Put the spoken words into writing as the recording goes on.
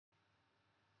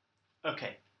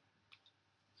Okay.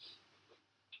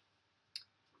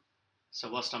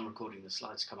 So whilst I'm recording, the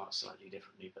slides come out slightly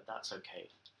differently, but that's okay.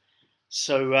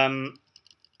 So,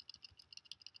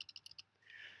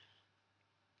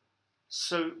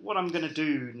 so what I'm going to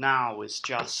do now is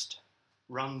just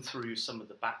run through some of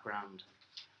the background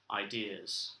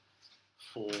ideas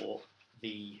for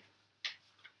the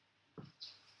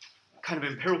kind of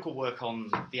empirical work on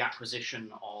the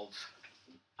acquisition of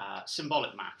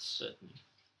symbolic maths, certainly,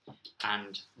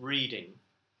 and reading.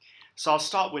 So I'll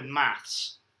start with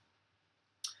maths.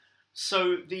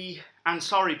 So the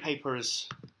Ansari paper is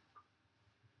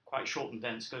quite short and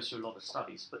dense, goes through a lot of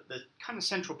studies, but the kind of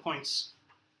central points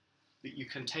that you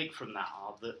can take from that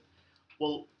are that,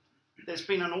 well, there's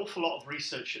been an awful lot of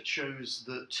research that shows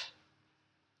that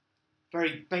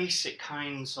very basic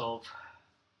kinds of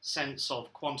sense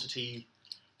of quantity,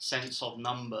 sense of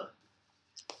number,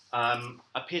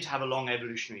 appear to have a long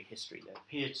evolutionary history. They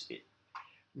appear to be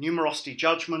numerosity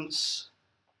judgments,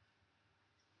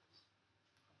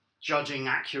 judging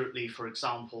accurately, for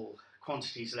example,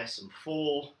 quantities less than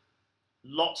 4.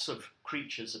 Lots of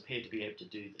creatures appear to be able to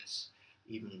do this.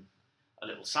 Even a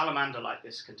little salamander like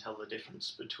this can tell the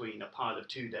difference between a pile of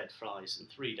 2 dead flies and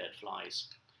 3 dead flies.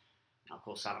 Now, of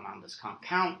course, salamanders can't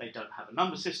count, they don't have a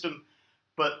number system,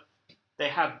 but they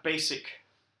have basic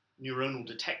neuronal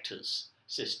detectors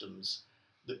systems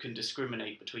that can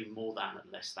discriminate between more than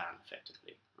and less than,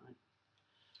 effectively. Right?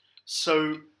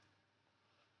 So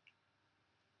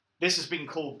this has been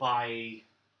called by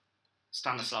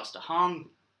Stanislas Dehaene,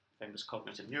 famous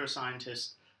cognitive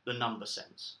neuroscientist, the number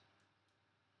sense.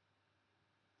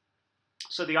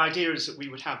 So the idea is that we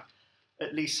would have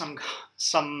at least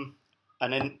some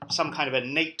kind of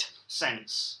innate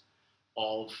sense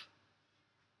of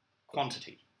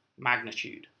quantity,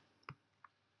 magnitude,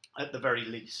 at the very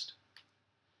least.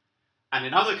 And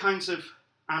in other kinds of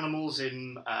animals,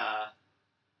 in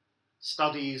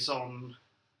studies on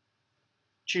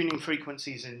tuning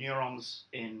frequencies in neurons,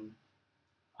 in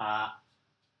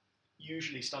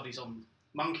usually studies on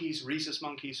monkeys, rhesus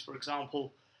monkeys, for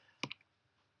example,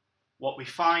 what we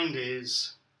find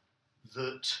is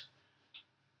that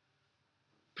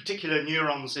particular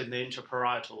neurons in the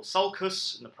intraparietal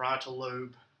sulcus, in the parietal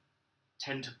lobe,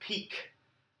 tend to peak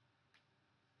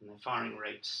in their firing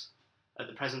rates at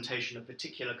the presentation of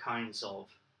particular kinds of,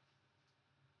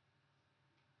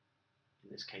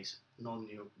 in this case,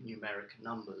 non-numeric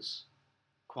numbers,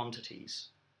 quantities.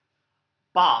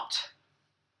 But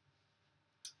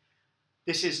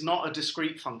this is not a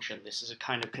discrete function, this is a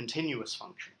kind of continuous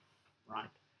function, right?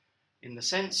 In the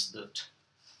sense that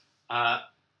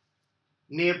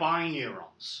nearby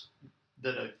neurons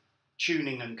that are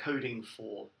tuning and coding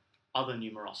for other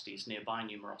numerosities, nearby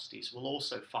numerosities, will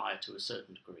also fire to a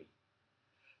certain degree.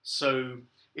 So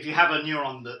if you have a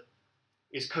neuron that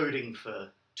is coding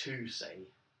for 2, say,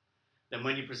 then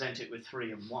when you present it with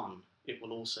 3 and 1, it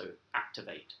will also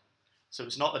activate. So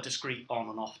it's not a discrete on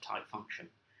and off type function.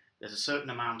 There's a certain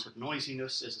amount of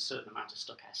noisiness, there's a certain amount of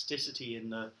stochasticity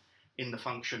in the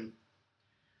function.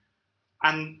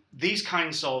 And these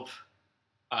kinds of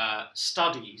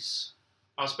studies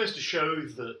are supposed to show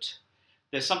that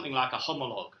there's something like a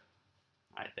homologue.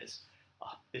 Right?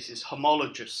 This is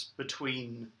homologous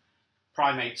between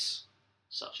primates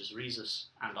such as rhesus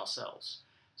and ourselves.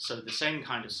 So the same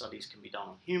kind of studies can be done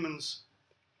on humans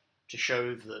to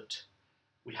show that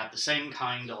we have the same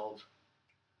kind of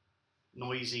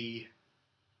noisy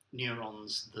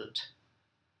neurons that,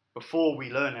 before we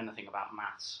learn anything about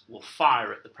maths, will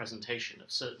fire at the presentation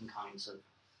of certain kinds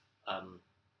of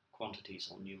quantities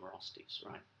or numerosities,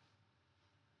 right?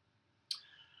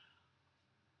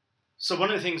 So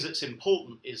one of the things that's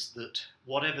important is that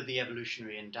whatever the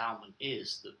evolutionary endowment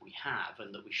is that we have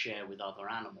and that we share with other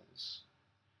animals,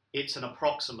 it's an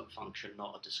approximate function,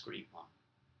 not a discrete one.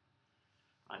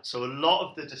 Right? So a lot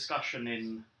of the discussion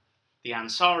in the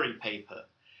Ansari paper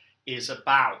is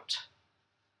about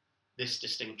this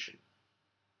distinction.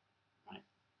 Right?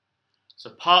 So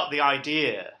part of the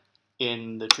idea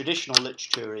in the traditional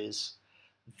literature is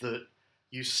that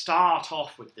you start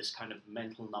off with this kind of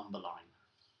mental number line.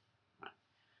 Right?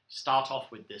 Start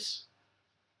off with this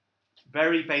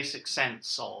very basic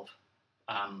sense of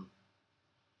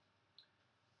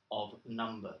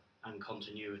number and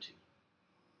continuity,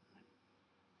 right?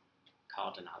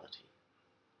 Cardinality.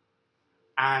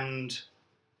 And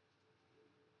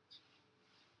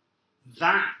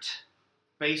that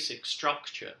basic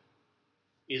structure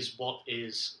is what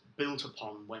is built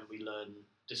upon when we learn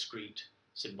discrete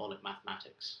symbolic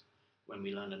mathematics, when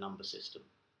we learn a number system,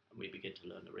 and we begin to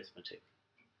learn arithmetic.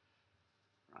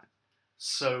 Right.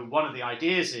 So one of the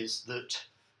ideas is that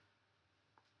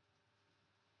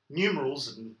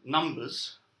numerals and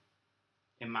numbers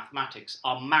in mathematics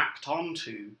are mapped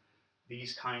onto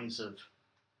these kinds of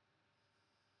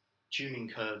tuning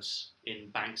curves in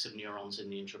banks of neurons in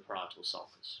the intraparietal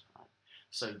sulcus. Right?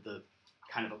 So the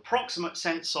kind of approximate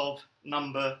sense of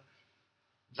number,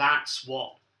 that's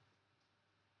what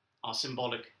our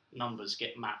symbolic numbers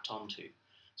get mapped onto.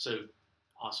 So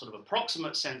our sort of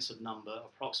approximate sense of number,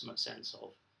 approximate sense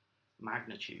of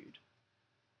magnitude,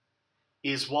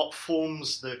 is what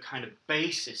forms the kind of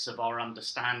basis of our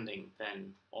understanding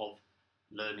then of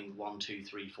learning 1, 2,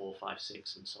 3, 4, 5,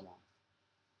 6, and so on.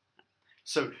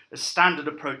 So the standard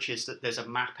approach is that there's a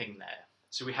mapping there.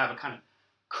 So we have a kind of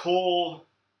core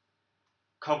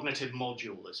cognitive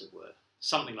module, as it were,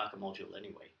 something like a module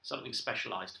anyway, something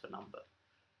specialized for number.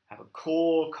 Have a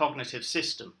core cognitive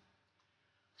system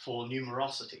for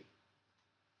numerosity,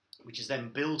 which is then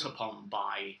built upon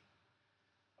by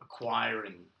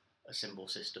acquiring a symbol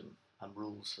system and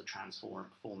rules for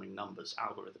transforming numbers,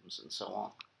 algorithms, and so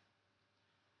on.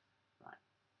 Right.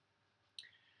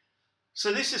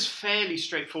 So this is fairly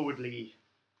straightforwardly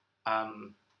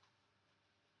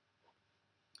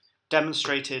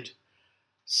demonstrated.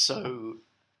 So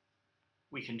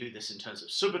we can do this in terms of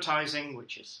subitizing,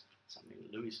 which is something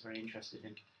that Louis is very interested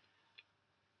in.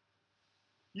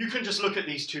 You can just look at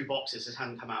these two boxes. It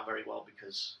hasn't come out very well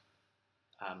because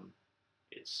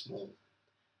it's small.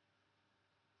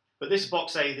 But this is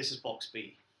box A, this is box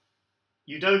B.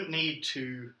 You don't need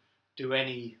to do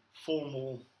any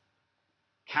formal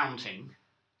counting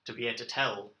to be able to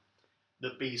tell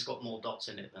that B's got more dots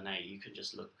in it than A. You can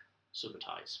just look,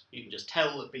 subitize. You can just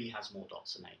tell that B has more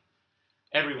dots than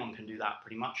A. Everyone can do that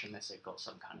pretty much unless they've got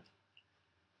some kind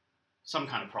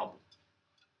of problem.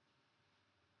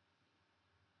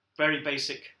 Very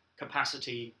basic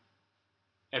capacity,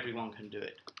 everyone can do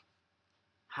it.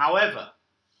 However,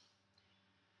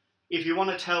 if you want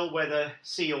to tell whether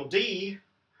C or D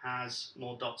has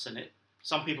more dots in it,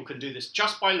 some people can do this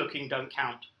just by looking, don't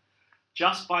count.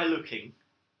 Just by looking,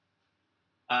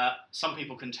 some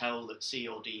people can tell that C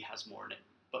or D has more in it,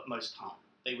 but most can't.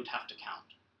 They would have to count.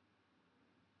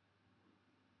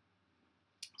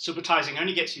 Subitizing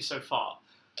only gets you so far.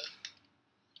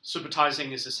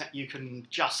 Subitizing is you can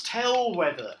just tell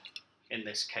whether, in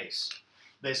this case,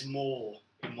 there's more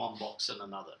in one box than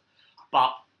another.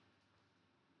 But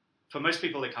for most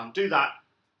people, they can't do that,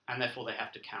 and therefore they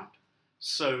have to count.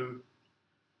 So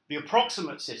the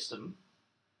approximate system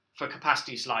for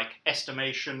capacities like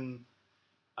estimation,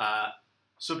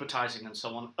 subitizing, and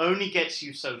so on, only gets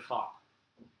you so far.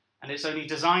 And it's only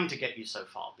designed to get you so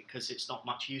far because it's not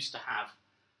much use to have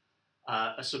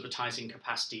a subitizing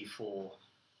capacity for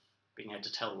being able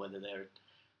to tell whether there are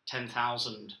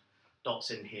 10,000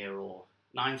 dots in here or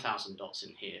 9,000 dots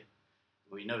in here.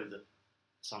 We know that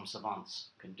some savants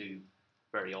can do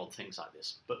very odd things like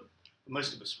this, but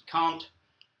most of us can't,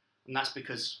 and that's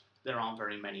because there aren't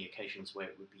very many occasions where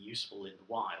it would be useful in the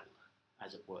wild,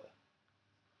 as it were.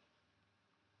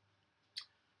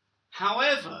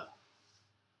 However,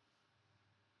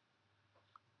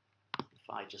 if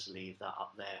I just leave that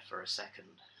up there for a second,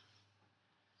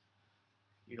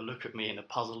 you look at me in a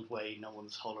puzzled way, no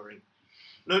one's hollering.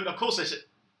 Look, of course,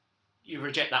 you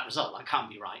reject that result. That can't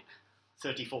be right.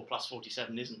 34 plus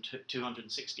 47 isn't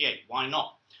 268. Why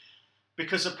not?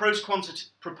 Because the proposed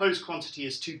quantity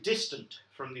is too distant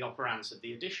from the operands of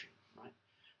the addition. Right?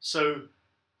 So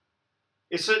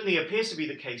it certainly appears to be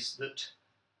the case that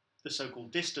the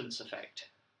so-called distance effect,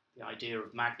 the idea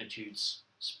of magnitudes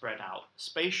spread out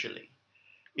spatially,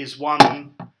 is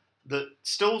one that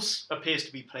still appears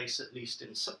to be placed, at least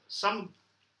in some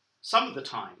of the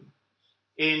time,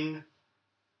 in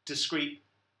discrete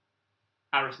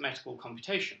arithmetical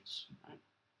computations. Right?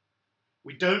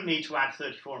 We don't need to add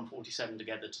 34 and 47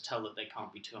 together to tell that they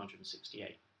can't be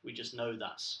 268. We just know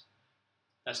that's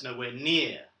nowhere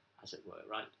near, as it were,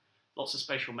 right? Lots of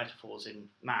spatial metaphors in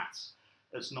maths.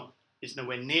 It's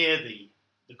nowhere near the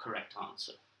correct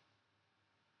answer.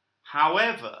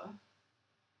 However,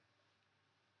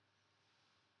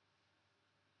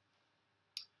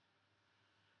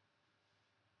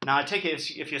 now I take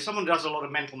it if you're someone who does a lot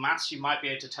of mental maths, you might be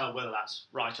able to tell whether that's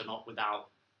right or not without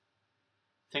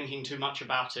thinking too much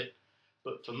about it.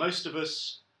 But for most of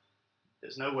us,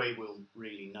 there's no way we'll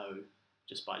really know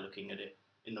just by looking at it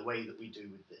in the way that we do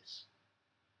with this.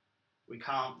 We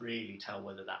can't really tell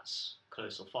whether that's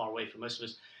close or far away for most of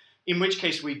us, in which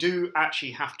case we do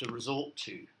actually have to resort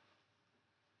to.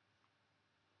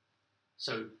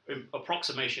 So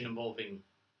approximation involving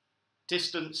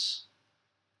distance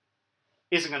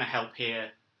isn't going to help here.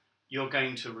 You're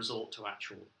going to resort to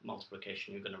actual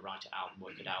multiplication. You're going to write it out and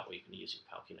work it out, or you can use your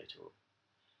calculator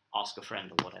ask a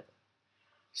friend or whatever.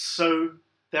 So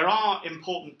there are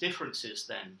important differences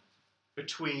then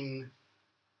between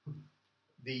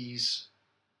these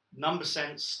number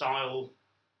sense style,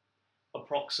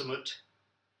 approximate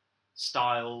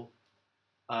style,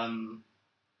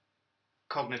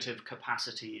 cognitive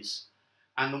capacities,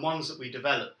 and the ones that we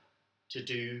develop to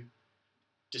do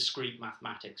discrete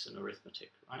mathematics and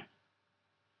arithmetic, right?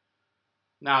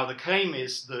 Now, the claim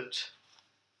is that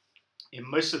in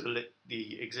most of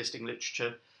the existing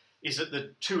literature is that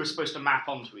the two are supposed to map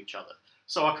onto each other.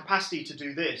 So our capacity to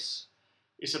do this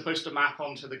is supposed to map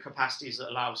onto the capacities that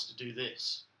allow us to do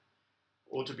this,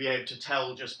 or to be able to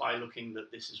tell just by looking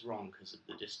that this is wrong because of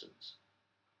the distance.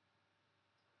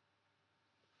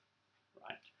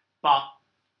 Right. But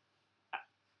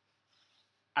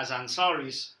as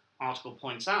Ansari's article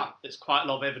points out, there's quite a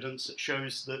lot of evidence that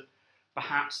shows that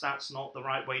perhaps that's not the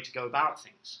right way to go about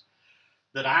things.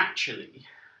 That actually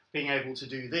being able to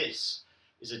do this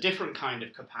is a different kind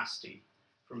of capacity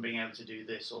from being able to do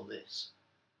this or this,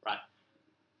 right?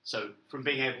 So from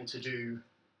being able to do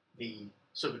the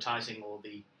subitizing or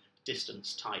the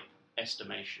distance type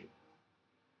estimation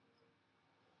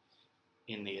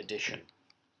in the addition.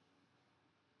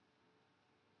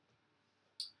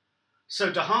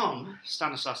 So Dehaene,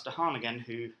 Stanislas Dehaene again,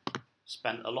 who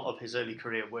spent a lot of his early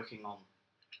career working on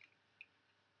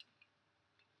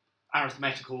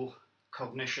arithmetical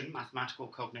cognition, mathematical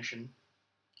cognition,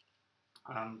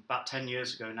 about 10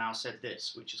 years ago now said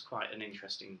this, which is quite an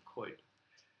interesting quote.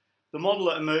 The model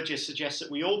that emerges suggests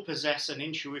that we all possess an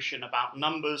intuition about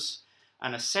numbers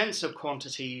and a sense of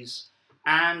quantities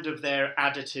and of their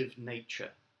additive nature.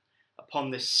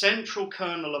 Upon this central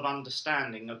kernel of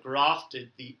understanding are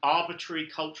grafted the arbitrary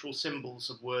cultural symbols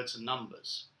of words and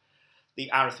numbers. The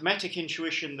arithmetic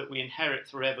intuition that we inherit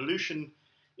through evolution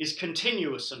is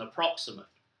continuous and approximate.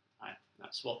 Right?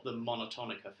 That's what the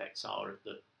monotonic effects are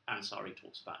that Ansari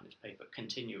talks about in his paper,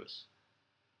 continuous.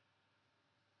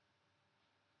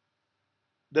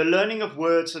 The learning of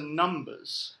words and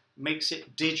numbers makes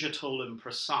it digital and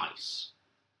precise.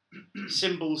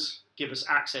 Symbols give us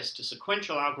access to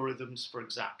sequential algorithms for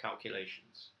exact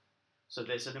calculations. So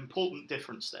there's an important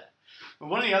difference there. And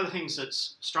one of the other things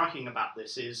that's striking about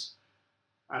this is,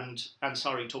 and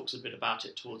Ansari talks a bit about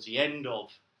it towards the end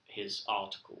of his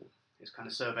article, his kind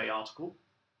of survey article,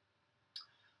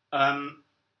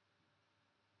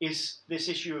 is this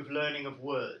issue of learning of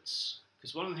words.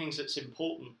 Because one of the things that's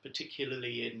important,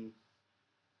 particularly in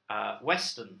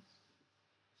Western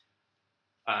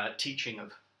teaching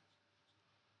of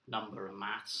number and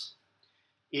maths,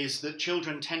 is that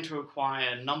children tend to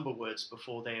acquire number words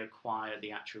before they acquire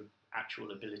the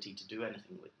actual ability to do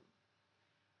anything with them.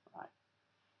 Right.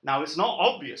 Now, it's not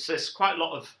obvious. There's quite a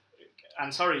lot of,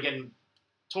 Ansari again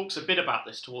talks a bit about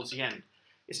this towards the end.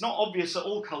 It's not obvious that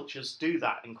all cultures do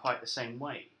that in quite the same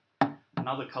way. In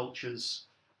other cultures,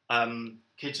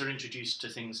 kids are introduced to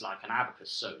things like an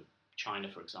abacus. So China,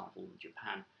 for example, and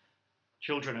Japan,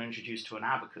 children are introduced to an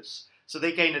abacus. So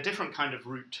they gain a different kind of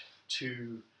route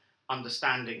to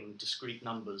understanding discrete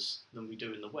numbers than we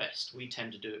do in the West. We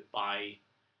tend to do it by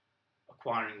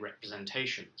acquiring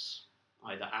representations,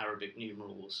 either Arabic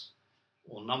numerals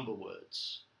or number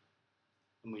words,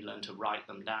 and we learn to write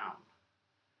them down.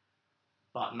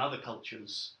 But in other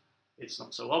cultures, it's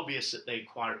not so obvious that they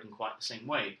acquire it in quite the same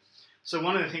way. So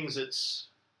one of the things that's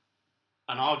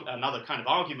another kind of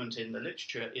argument in the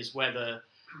literature is whether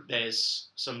there's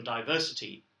some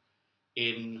diversity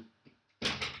in...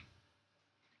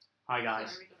 Hi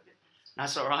guys.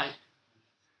 That's all right.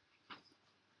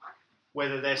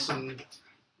 Whether there's some...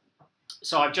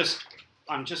 So I'm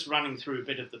just running through a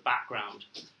bit of the background.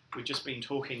 We've just been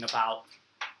talking about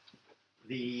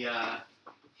the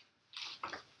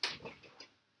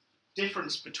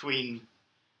difference between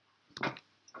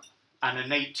an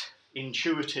innate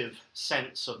intuitive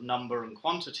sense of number and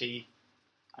quantity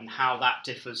and how that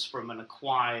differs from an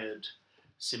acquired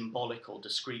symbolic or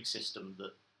discrete system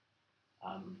that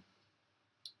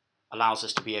allows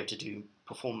us to be able to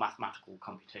perform mathematical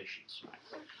computations.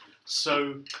 Right?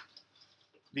 So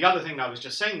the other thing I was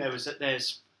just saying there was that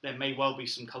there may well be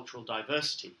some cultural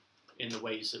diversity in the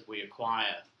ways that we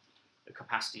acquire the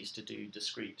capacities to do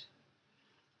discrete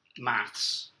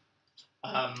maths,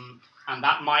 and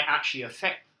that might actually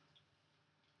affect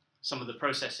some of the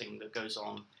processing that goes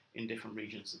on in different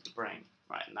regions of the brain,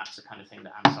 right? And that's the kind of thing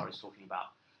that Ansari is talking about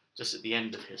just at the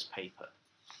end of his paper.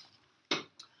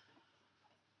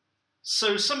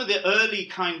 So some of the early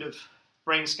kind of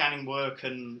brain scanning work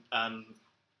and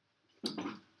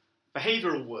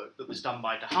behavioral work that was done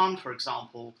by Dehaene, for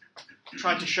example,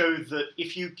 tried to show that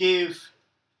if you give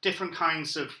different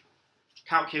kinds of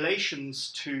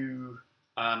calculations to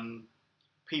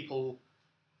people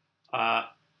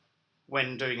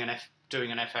when doing an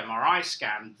fMRI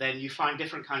scan, then you find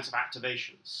different kinds of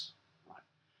activations. Right?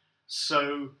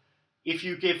 So if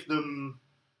you give them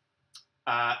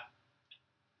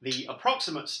the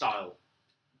approximate style,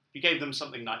 if you gave them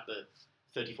something like the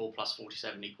 34 plus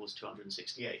 47 equals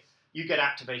 268, you get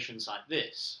activations like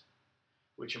this,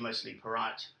 which are mostly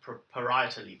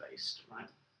parietally based, right?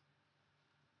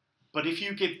 But if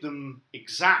you give them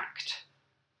exact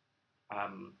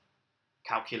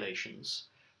calculations,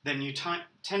 then you tend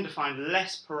to find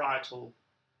less parietal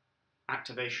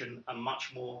activation and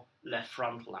much more left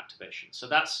frontal activation. So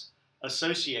that's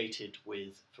associated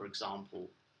with, for example,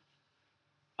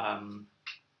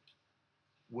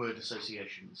 word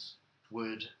associations,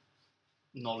 word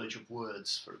knowledge of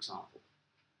words, for example,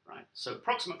 right? So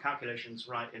approximate calculations,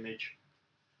 right image,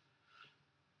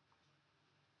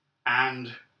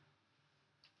 and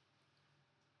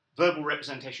verbal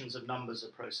representations of numbers are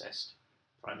processed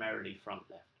primarily front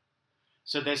left.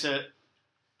 So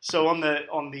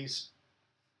on these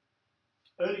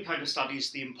early kind of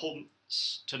studies, the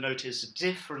importance to note is a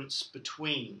difference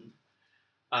between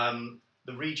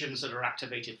the regions that are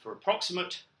activated for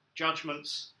approximate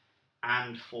judgments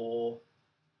and for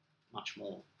much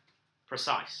more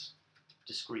precise,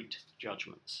 discrete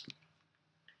judgments.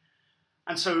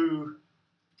 And so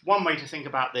one way to think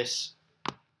about this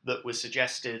that was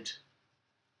suggested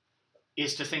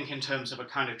is to think in terms of a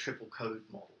kind of triple code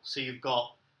model. So you've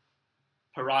got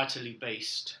parietally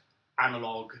based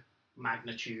analog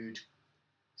magnitude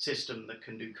system that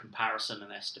can do comparison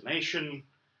and estimation.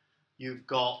 You've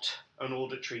got an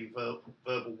auditory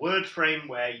verbal word frame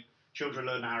where children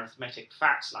learn arithmetic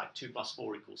facts like 2 plus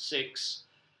 4 equals 6,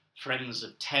 friends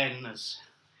of 10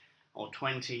 or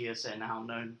 20 as they're now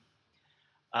known.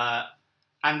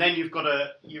 And then you've got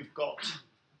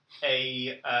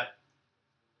a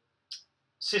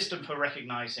system for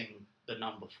recognizing the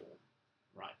number form,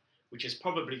 right, which is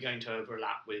probably going to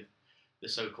overlap with the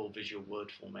so-called visual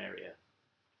word form area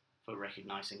for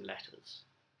recognizing letters.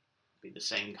 Be the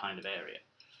same kind of area.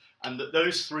 And that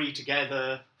those three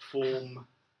together form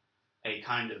a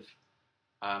kind of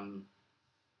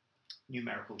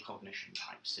numerical cognition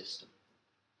type system.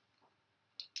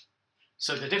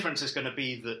 So the difference is going to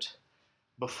be that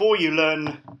before you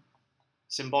learn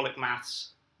symbolic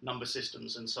maths, number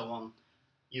systems, and so on,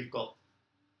 you've got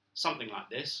something like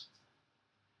this.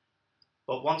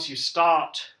 But once you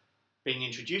start being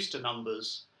introduced to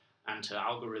numbers and to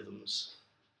algorithms,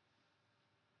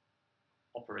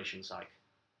 operations like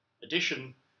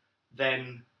addition,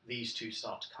 then these two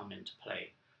start to come into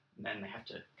play. And then they have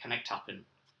to connect up in an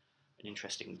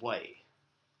interesting way.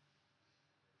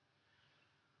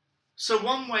 So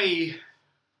one way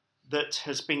that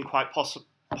has been quite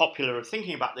popular of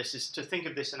thinking about this is to think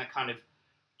of this in a kind of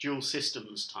dual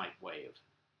systems type way of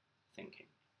thinking.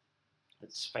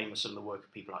 It's famous in the work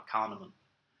of people like Kahneman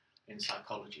in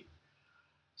psychology.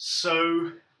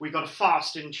 So we've got a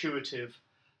fast, intuitive,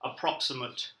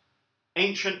 approximate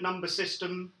ancient number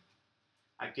system.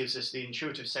 That gives us the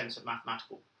intuitive sense of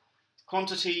mathematical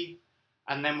quantity.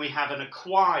 And then we have an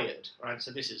acquired, right?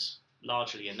 So this is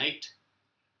largely innate.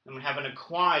 And we have an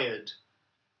acquired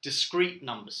discrete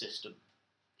number system,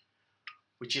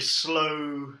 which is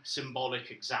slow,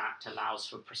 symbolic, exact, allows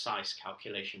for precise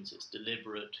calculations. It's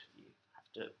deliberate. You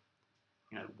have to,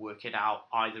 work it out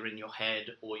either in your head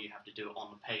or you have to do it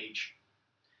on the page.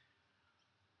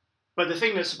 But the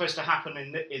thing that's supposed to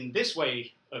happen in this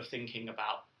way of thinking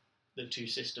about the two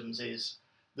systems is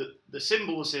that the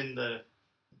symbols in the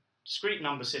discrete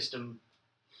number system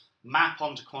map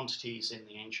onto quantities in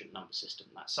the ancient number system.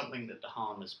 That's something that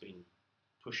Dehaene has been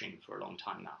pushing for a long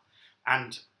time now.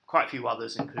 And quite a few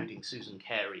others, including Susan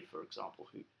Carey, for example,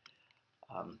 who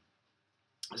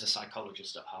is a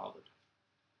psychologist at Harvard.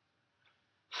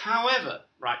 However,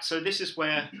 right, so this is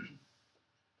where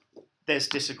there's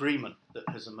disagreement that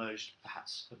has emerged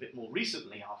perhaps a bit more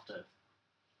recently after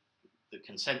the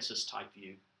consensus type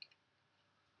view.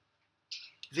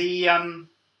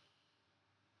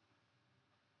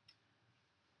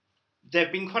 There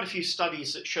have been quite a few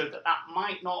studies that show that that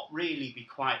might not really be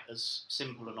quite as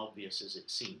simple and obvious as it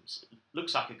seems. It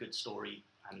looks like a good story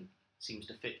and seems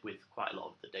to fit with quite a lot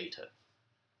of the data.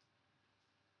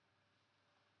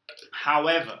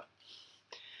 However,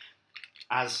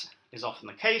 as is often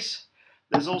the case,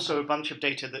 there's also a bunch of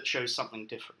data that shows something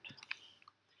different.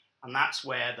 And that's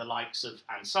where the likes of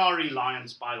Ansari,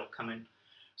 Lyons, Bylock come in.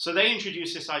 So they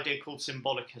introduced this idea called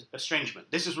symbolic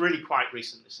estrangement. This is really quite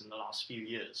recent, this in the last few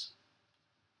years.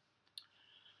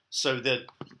 So the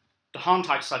Dehaene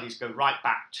type studies go right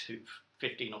back to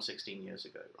 15 or 16 years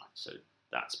ago, right? So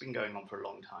that's been going on for a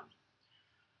long time.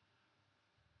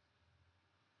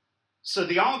 So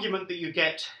the argument that you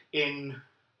get in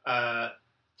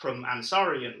from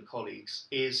Ansari and colleagues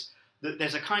is that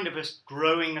there's a kind of a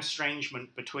growing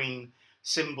estrangement between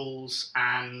symbols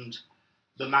and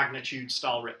the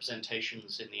magnitude-style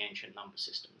representations in the ancient number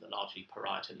system, the largely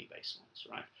parietally based ones,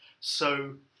 right?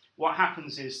 So what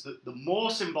happens is that the more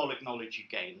symbolic knowledge you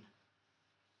gain,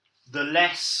 the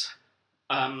less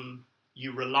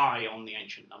you rely on the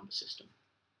ancient number system.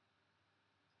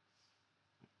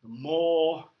 The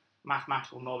more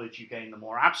mathematical knowledge you gain, the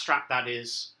more abstract that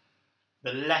is,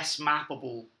 the less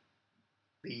mappable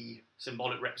the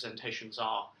symbolic representations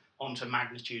are onto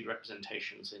magnitude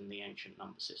representations in the ancient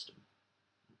number system.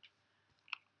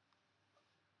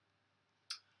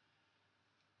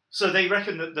 So they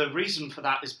reckon that the reason for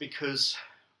that is because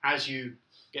as you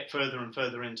get further and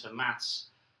further into maths,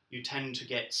 you tend to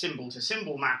get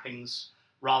symbol-to-symbol mappings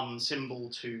rather than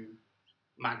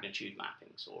symbol-to-magnitude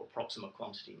mappings or approximate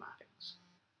quantity mappings.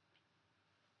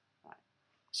 Right.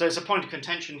 So there's a point of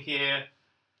contention here.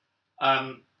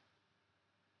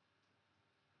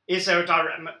 Is there a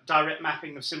direct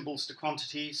mapping of symbols to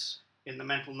quantities in the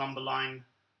mental number line?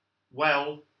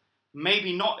 Well,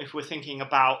 maybe not if we're thinking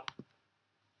about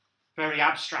very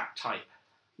abstract type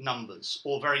numbers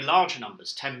or very large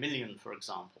numbers, 10 million, for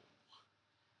example.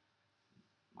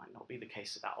 Might not be the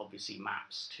case that obviously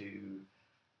maps to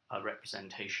a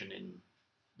representation in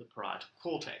the parietal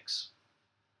cortex.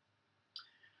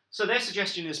 So their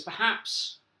suggestion is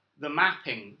perhaps the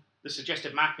mapping, the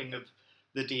suggested mapping of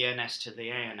the DNS to the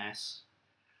ANS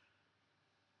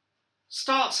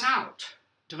starts out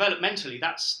developmentally.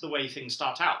 That's the way things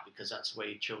start out, because that's the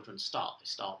way children start. They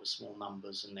start with small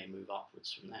numbers and they move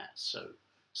upwards from there. So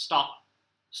start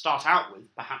out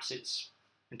with, perhaps it's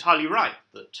entirely right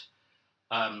that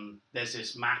there's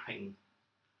this mapping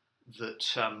that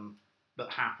that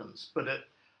happens. But at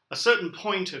a certain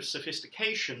point of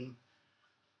sophistication,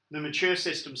 the mature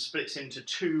system splits into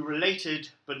two related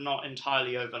but not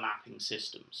entirely overlapping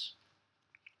systems.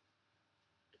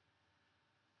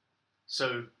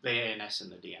 So the ANS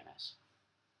and the DNS.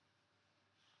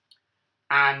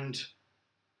 And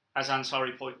as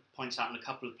Ansari points out in a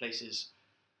couple of places,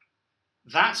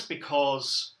 that's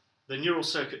because the neural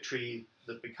circuitry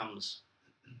that becomes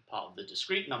part of the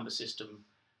discrete number system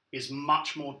is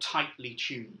much more tightly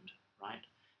tuned, right?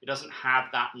 It doesn't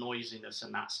have that noisiness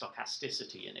and that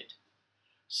stochasticity in it.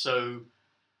 So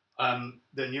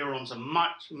the neurons are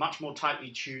much more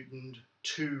tightly tuned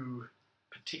to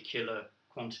particular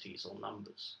quantities or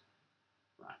numbers,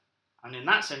 right? And in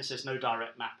that sense, there's no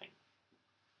direct mapping.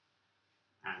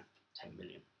 And 10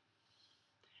 million.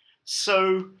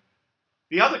 So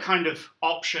the other kind of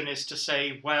option is to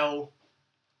say, well,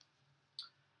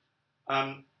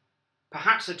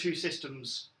 perhaps the two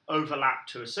systems overlap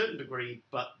to a certain degree,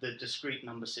 but the discrete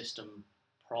number system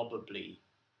probably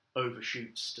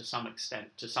overshoots to some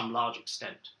extent, to some large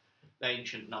extent, the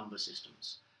ancient number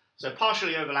systems. So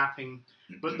partially overlapping,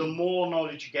 but the more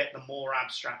knowledge you get, the more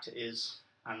abstract it is,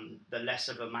 and the less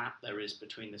of a map there is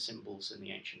between the symbols in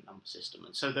the ancient number system.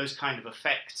 And so those kind of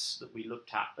effects that we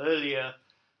looked at earlier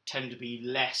tend to be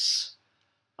less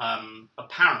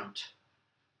apparent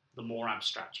the more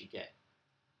abstract you get.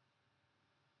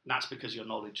 And that's because your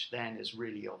knowledge then is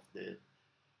really of the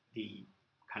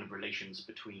kind of relations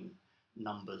between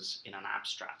numbers in an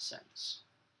abstract sense.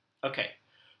 Okay,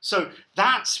 so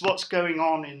that's what's going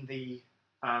on in the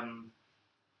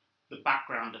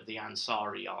background of the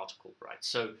Ansari article, right?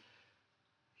 So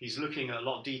he's looking at a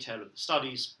lot of detail of the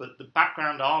studies, but the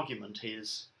background argument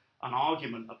is an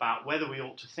argument about whether we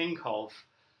ought to think of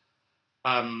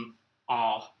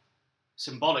our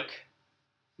symbolic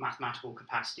mathematical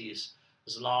capacities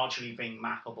as largely being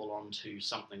mappable onto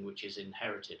something which is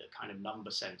inherited, a kind of number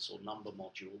sense or number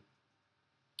module,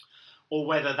 or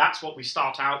whether that's what we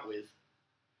start out with,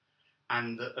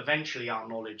 and that eventually our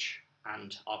knowledge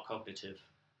and our cognitive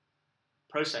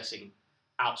processing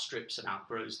outstrips and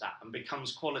outgrows that and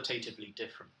becomes qualitatively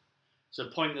different. So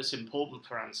the point that's important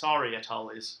for Ansari et al.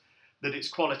 Is that it's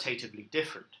qualitatively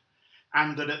different,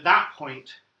 and that at that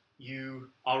point you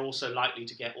are also likely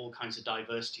to get all kinds of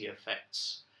diversity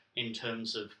effects in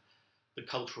terms of the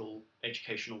cultural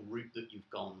educational route that you've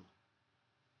gone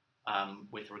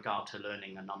with regard to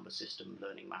learning a number system,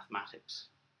 learning mathematics.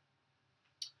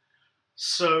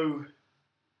 So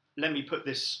let me put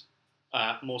this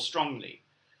more strongly.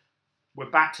 We're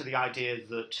back to the idea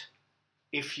that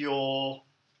if you're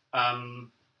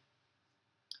on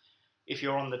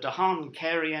the Dahan and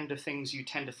Carey end of things, you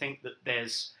tend to think that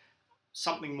there's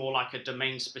something more like a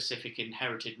domain-specific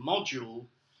inherited module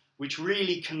which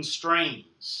really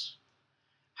constrains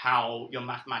how your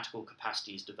mathematical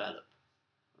capacities develop,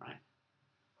 right?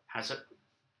 Has a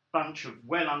bunch of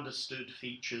well-understood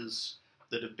features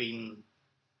that have been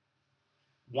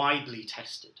widely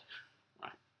tested,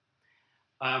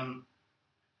 right?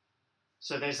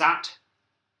 So there's that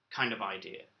kind of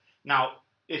idea. Now,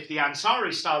 if the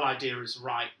Ansari style idea is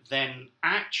right, then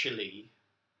actually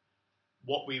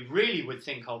what we really would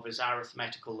think of as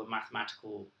arithmetical and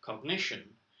mathematical cognition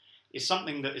is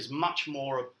something that is much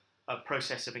more a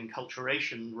process of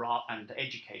enculturation and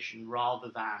education rather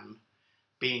than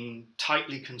being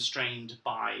tightly constrained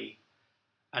by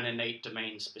an innate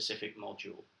domain-specific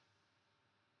module.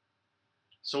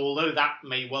 So although that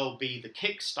may well be the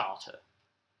Kickstarter,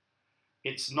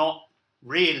 it's not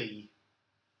really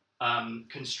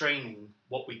constraining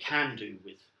what we can do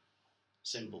with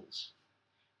symbols.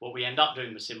 What we end up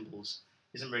doing with symbols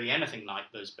isn't really anything like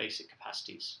those basic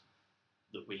capacities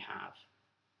that we have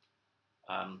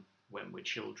when we're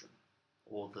children,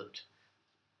 or that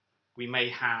we may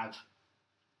have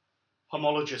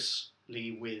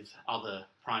homologously with other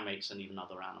primates and even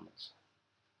other animals.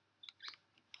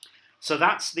 So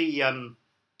that's the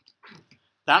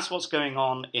that's what's going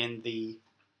on in the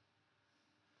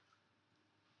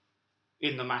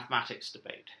mathematics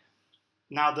debate.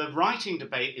 Now, the writing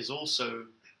debate is also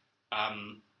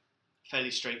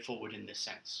fairly straightforward in this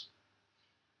sense.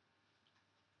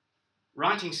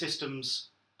 Writing systems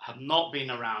have not been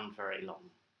around very long.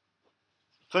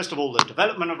 First of all, the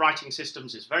development of writing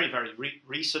systems is very, very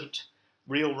recent.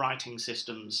 Real writing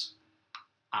systems,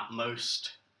 at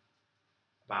most,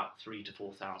 about 3,000 to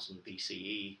 4,000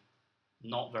 BCE,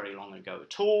 not very long ago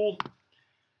at all.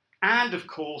 And of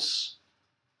course,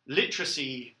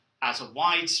 literacy as a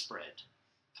widespread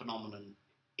phenomenon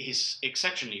is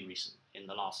exceptionally recent in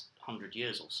the last 100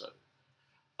 years or so.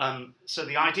 So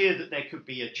the idea that there could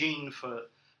be a gene for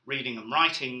reading and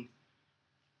writing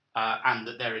and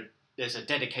that there's a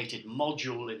dedicated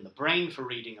module in the brain for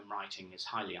reading and writing is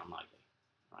highly unlikely,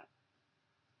 right?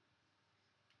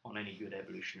 On any good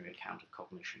evolutionary account of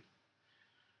cognition.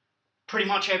 Pretty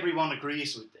much everyone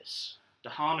agrees with this.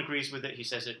 Dehaan agrees with it. He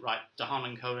says it right. Dehaan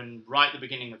and Cohen, right at the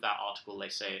beginning of that article, they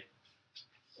say it.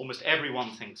 Almost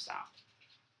everyone thinks that.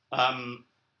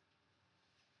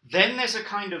 Then there's a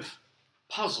kind of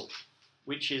puzzle,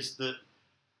 which is that,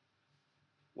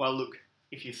 well, look,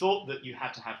 if you thought that you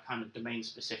had to have kind of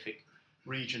domain-specific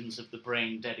regions of the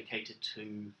brain dedicated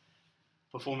to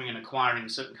performing and acquiring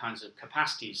certain kinds of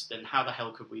capacities, then how the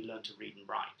hell could we learn to read and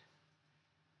write?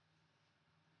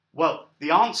 Well,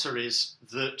 the answer is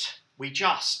that we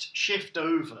just shift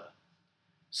over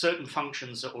certain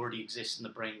functions that already exist in the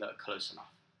brain that are close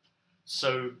enough.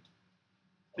 So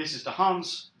this is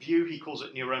Dehaan's view. He calls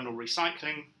it neuronal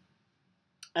recycling.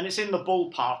 And it's in the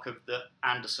ballpark of the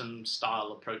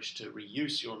Anderson-style approach to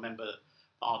reuse. You'll remember the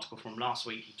article from last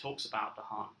week. He talks about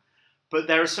Dehaan. But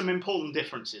there are some important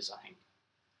differences, I think.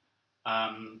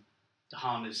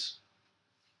 Dehaan is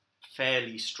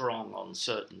fairly strong on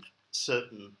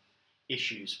certain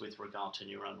issues with regard to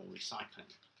neuronal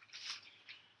recycling.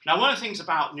 Now, one of the things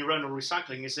about neuronal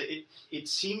recycling is that it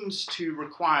seems to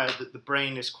require that the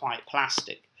brain is quite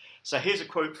plastic. So here's a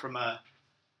quote from a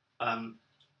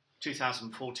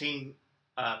 2014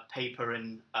 paper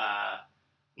in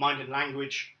Mind and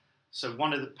Language. So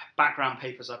one of the background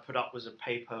papers I put up was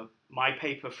my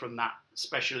paper from that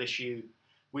special issue,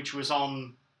 which was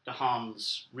on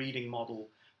Dehaan's reading model.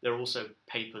 There are also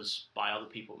papers by other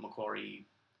people at Macquarie,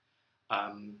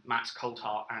 Max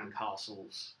Coulthart, Anne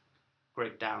Castles,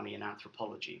 Greg Downey in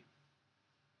anthropology.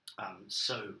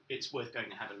 So it's worth going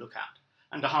to have a look at.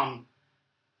 And Dehaan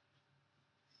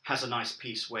has a nice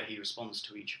piece where he responds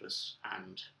to each of us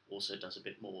and also does a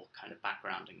bit more kind of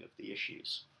backgrounding of the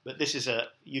issues. But this is a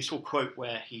useful quote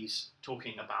where he's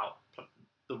talking about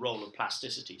the role of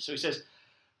plasticity. So he says,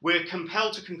 "We're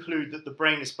compelled to conclude that the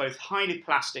brain is both highly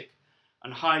plastic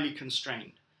and highly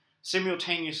constrained,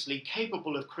 simultaneously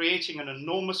capable of creating an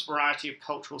enormous variety of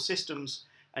cultural systems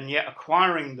and yet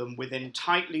acquiring them within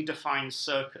tightly defined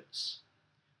circuits."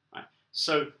 Right?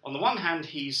 So on the one hand,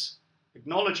 he's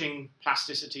acknowledging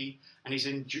plasticity and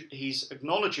he's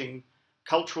acknowledging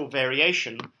cultural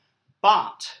variation,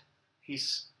 but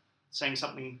he's saying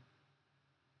something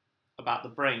about the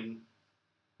brain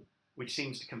which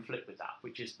seems to conflict with that,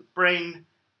 which is the brain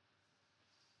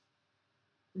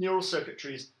neural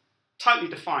circuitry is tightly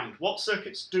defined. What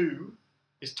circuits do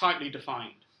is tightly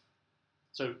defined.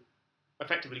 So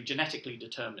effectively genetically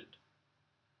determined.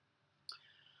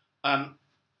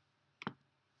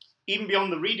 Even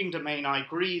beyond the reading domain, I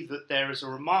agree that there is a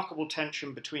remarkable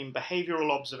tension between behavioral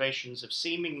observations of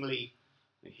seemingly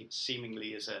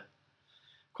seemingly is a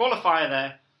qualifier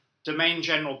there, domain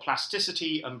general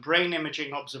plasticity and brain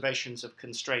imaging observations of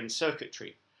constrained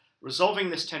circuitry. Resolving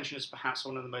this tension is perhaps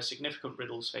one of the most significant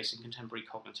riddles facing contemporary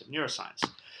cognitive neuroscience.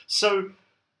 So,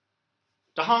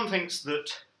 de Haan thinks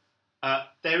that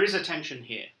there is a tension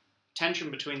here,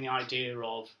 tension between the idea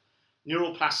of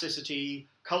neural plasticity,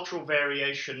 cultural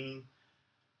variation,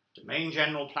 domain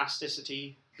general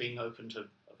plasticity, being open to a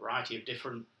variety of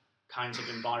different kinds of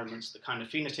environments, the kind of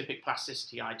phenotypic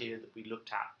plasticity idea that we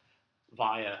looked at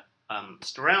via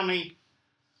Sterelny,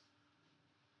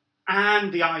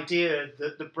 and the idea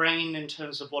that the brain, in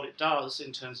terms of what it does,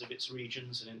 in terms of its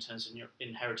regions and in terms of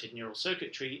inherited neural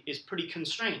circuitry, is pretty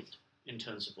constrained in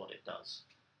terms of what it does.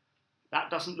 That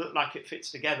doesn't look like it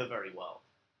fits together very well.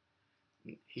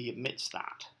 He admits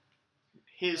that.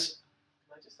 Can I just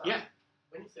ask, yeah.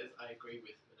 When he says, I agree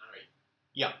with Minari,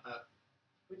 yeah.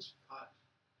 Which part,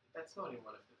 that's not in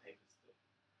one of the papers.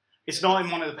 It's not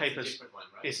in one of the papers. It's a different one,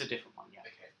 right? It's a different one, yeah.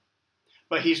 Okay.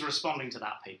 But he's responding to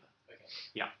that paper. Okay.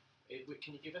 Yeah.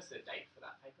 Can you give us a date for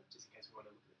that paper, just in case we want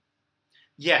to look at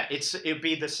it? Yeah, it'd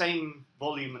be the same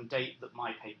volume and date that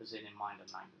my paper's in Mind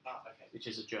and Language, okay. which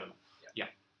is a journal. Yeah.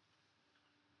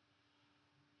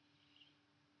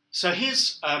 So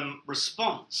his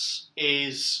response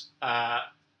is to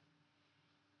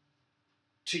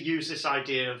use this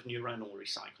idea of neuronal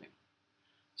recycling.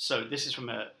 So this is from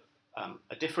a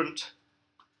different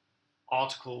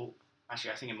article,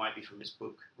 actually I think it might be from his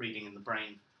book, Reading in the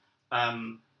Brain,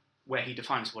 where he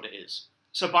defines what it is.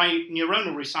 So by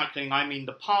neuronal recycling, I mean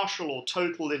the partial or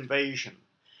total invasion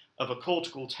of a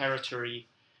cortical territory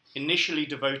initially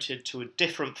devoted to a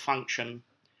different function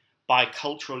by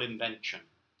cultural invention.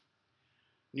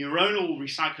 Neuronal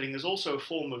recycling is also a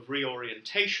form of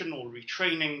reorientation or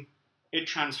retraining. It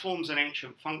transforms an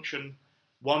ancient function,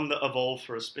 one that evolved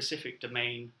for a specific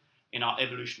domain in our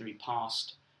evolutionary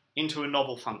past, into a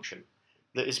novel function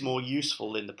that is more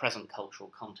useful in the present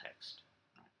cultural context.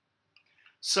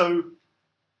 So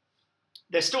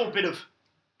there's still a bit of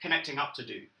connecting up to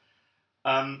do.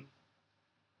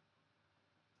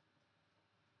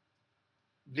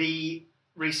 The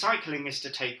recycling is to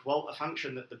take, well, a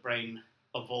function that the brain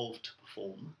evolved to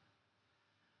perform,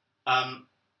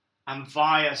 and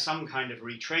via some kind of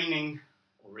retraining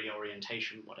or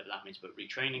reorientation, whatever that means, but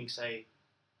retraining, say,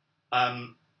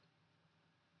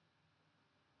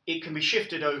 it can be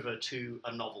shifted over to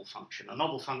a novel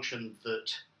function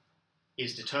that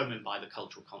is determined by the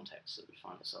cultural context that we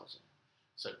find ourselves in.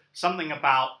 So something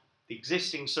about the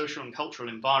existing social and cultural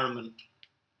environment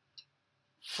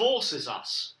forces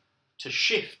us to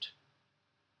shift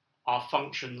our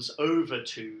functions over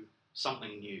to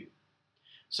something new.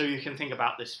 So you can think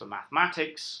about this for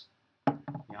mathematics.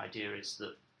 The idea is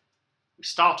that we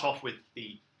start off with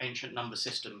the ancient number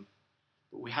system,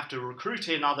 but we have to recruit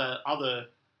in other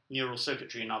neural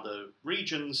circuitry in other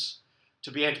regions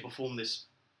to be able to perform this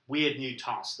weird new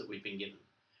task that we've been given,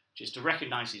 which is to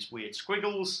recognize these weird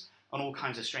squiggles and all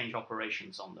kinds of strange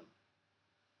operations on them.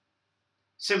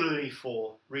 Similarly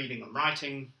for reading and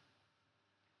writing.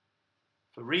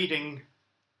 For reading,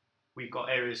 we've got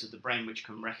areas of the brain which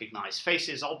can recognize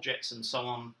faces, objects, and so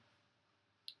on.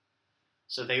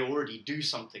 So they already do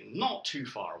something not too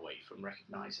far away from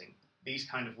recognizing these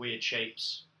kind of weird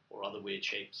shapes or other weird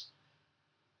shapes.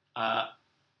 And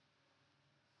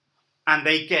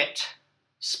they get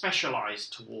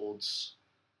specialized towards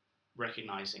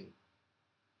recognizing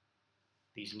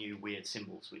these new weird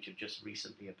symbols which have just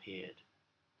recently appeared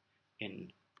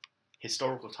in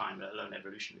historical time, let alone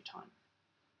evolutionary time.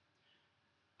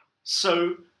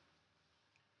 So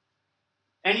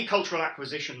any cultural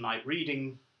acquisition like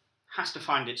reading has to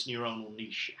find its neuronal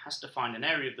niche. It has to find an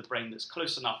area of the brain that's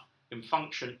close enough in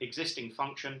function, existing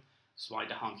function. That's why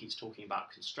de Haan keeps talking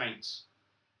about constraints.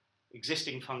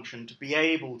 Existing function to be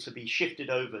able to be shifted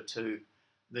over to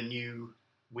the new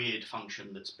weird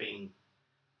function that's being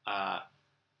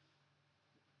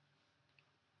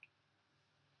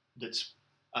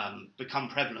become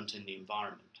prevalent in the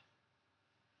environment.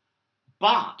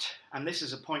 But, and this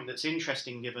is a point that's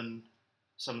interesting given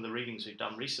some of the readings we've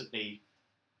done recently,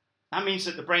 that means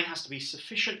that the brain has to be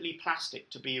sufficiently plastic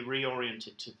to be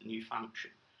reoriented to the new function.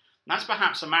 And that's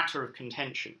perhaps a matter of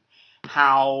contention,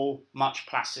 how much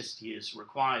plasticity is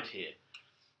required here.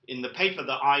 In the paper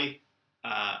that I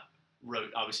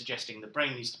wrote, I was suggesting the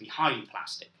brain needs to be highly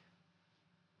plastic.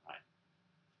 Right?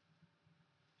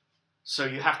 So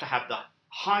you have to have the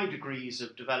high degrees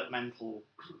of developmental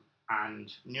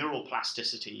and neural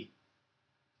plasticity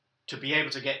to be able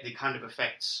to get the kind of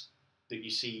effects that you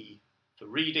see for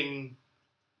reading,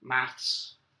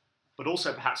 maths, but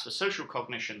also perhaps for social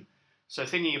cognition, So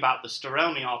thinking about the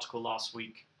Storelny article last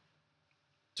week,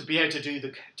 to be able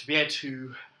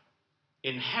to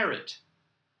inherit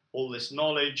all this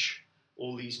knowledge,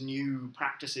 all these new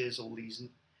practices, all these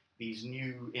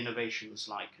new innovations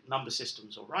like number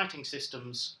systems or writing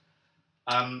systems,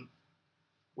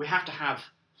 we have to have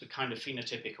the kind of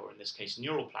phenotypic, or in this case,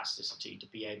 neural plasticity, to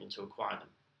be able to acquire them.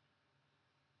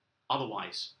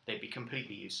 Otherwise, they'd be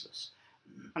completely useless.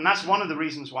 And that's one of the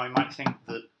reasons why we might think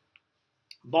that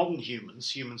modern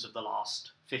humans of the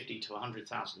last 50 to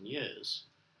 100,000 years,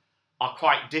 are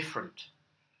quite different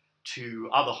to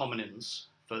other hominins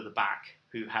further back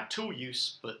who had tool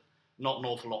use but not an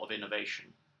awful lot of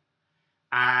innovation.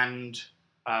 And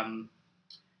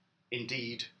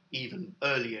indeed, even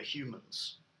earlier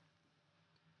humans.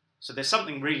 So there's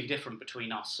something really different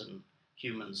between us and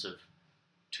humans of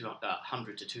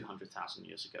 100 to 200,000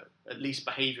 years ago, at least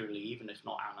behaviorally, even if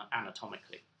not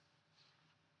anatomically.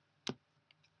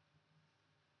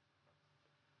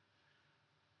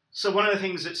 So one of the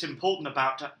things that's important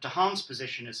about de Haan's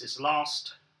position is this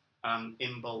last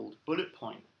in bold bullet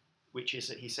point, which is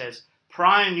that he says,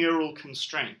 prior neural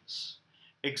constraints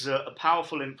exert a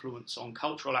powerful influence on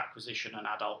cultural acquisition and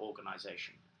adult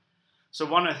organization. So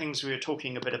one of the things we were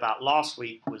talking a bit about last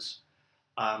week was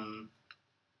a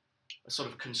sort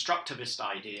of constructivist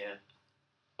idea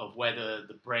of whether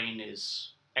the brain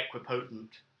is equipotent,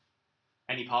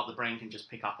 any part of the brain can just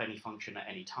pick up any function at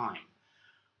any time.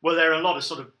 Well, there are a lot of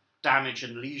sort of damage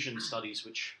and lesion studies,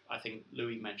 which I think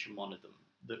Louis mentioned one of them,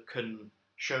 that can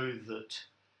show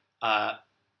that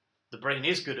the brain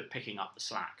is good at picking up the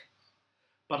slack.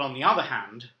 But on the other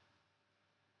hand,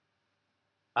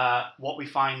 what we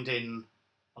find in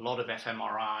a lot of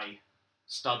fMRI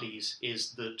studies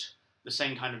is that the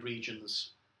same kind of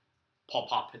regions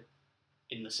pop up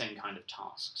in the same kind of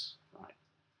tasks, right?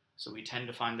 So we tend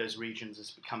to find those regions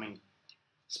as becoming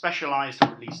specialized or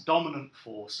at least dominant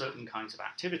for certain kinds of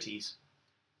activities,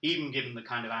 even given the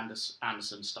kind of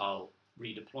Anderson-style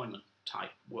redeployment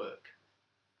type work.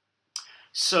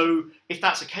 So if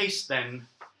that's the case, then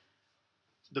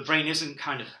the brain isn't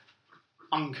kind of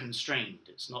unconstrained.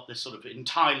 It's not this sort of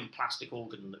entirely plastic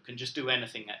organ that can just do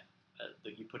anything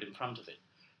that you put in front of it.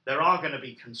 There are going to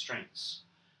be constraints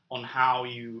on how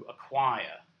you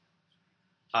acquire.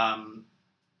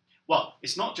 Well,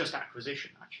 it's not just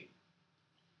acquisition, actually.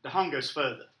 De Haan goes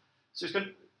further. So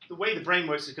the way the brain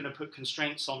works is going to put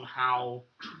constraints on how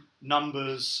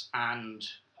numbers and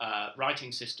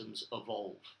writing systems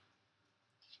evolve.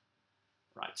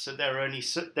 Right. So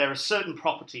there are certain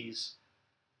properties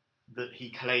that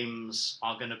he claims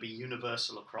are going to be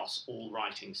universal across all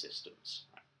writing systems.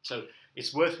 Right? So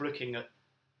it's worth looking at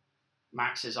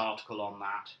Max's article on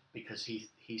that, because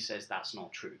he says that's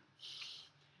not true.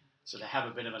 So they have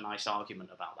a bit of a nice argument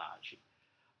about that,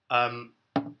 actually.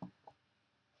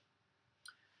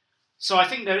 So I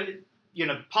think that,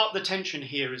 part of the tension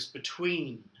here is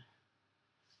between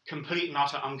complete and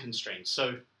utter unconstrained.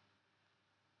 So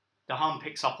de Haan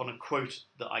picks up on a quote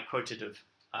that I quoted of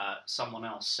someone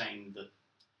else saying that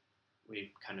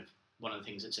one of the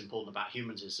things that's important about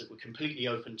humans is that we're completely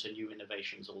open to new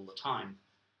innovations all the time.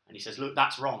 And he says, look,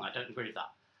 that's wrong. I don't agree with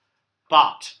that.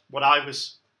 But what I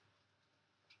was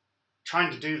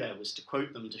trying to do there was to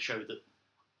quote them to show that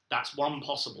that's one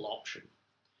possible option.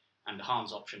 And de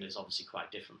Haan's option is obviously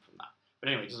quite different from that. But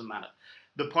anyway, it doesn't matter.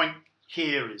 The point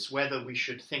here is whether we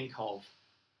should think of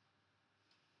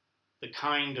the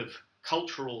kind of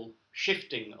cultural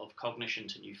shifting of cognition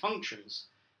to new functions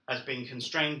as being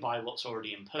constrained by what's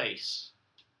already in place,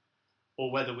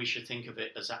 or whether we should think of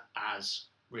it as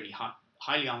really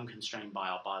highly unconstrained by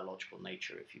our biological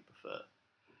nature, if you prefer.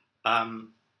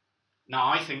 Now,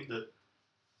 I think that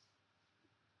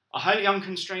a highly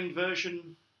unconstrained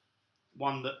version,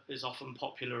 one that is often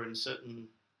popular in certain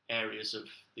areas of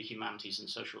the humanities and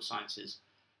social sciences,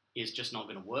 is just not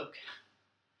going to work.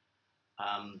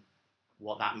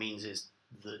 What that means is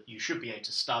that you should be able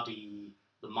to study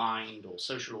the mind or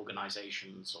social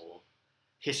organizations or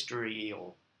history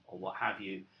or what have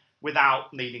you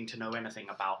without needing to know anything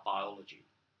about biology,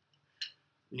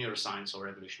 neuroscience or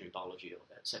evolutionary biology,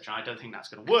 etc. I don't think that's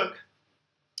going to work.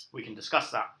 We can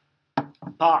discuss that.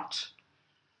 But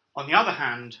on the other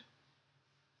hand,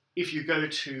 if you go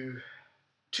to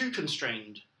too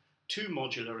constrained, too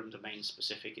modular and domain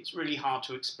specific, it's really hard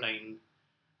to explain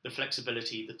the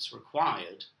flexibility that's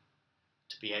required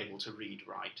to be able to read,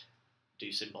 write,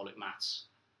 do symbolic maths,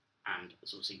 and,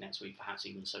 as we'll see next week, perhaps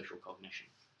even social cognition,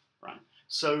 right?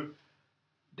 So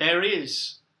there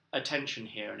is a tension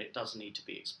here, and it does need to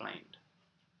be explained.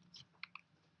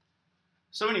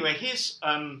 So anyway, here's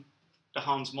de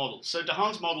Haan's model. So de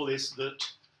Haan's model is that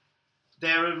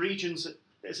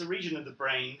There's a region of the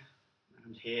brain,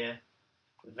 around here,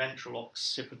 the ventral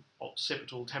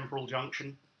occipital temporal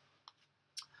junction,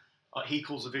 he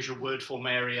calls a visual word form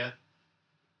area,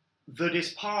 that is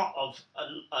part of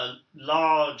a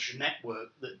large network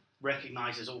that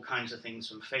recognizes all kinds of things,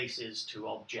 from faces to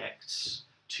objects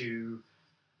to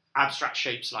abstract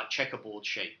shapes like checkerboard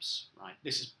shapes, right?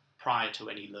 This is prior to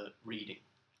any reading.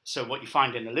 So what you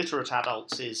find in illiterate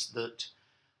adults is that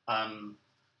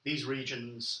these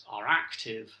regions are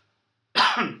active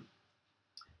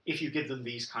if you give them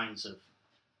these kinds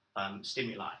of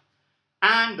stimuli.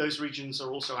 And those regions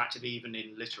are also active even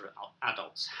in literate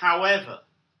adults. However,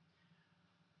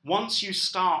 once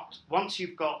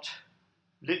you've got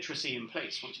literacy in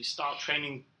place, once you start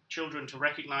training children to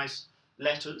recognize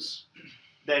letters,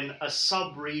 then a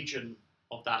sub-region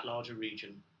of that larger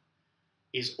region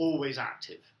is always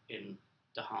active in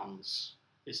Dehaen's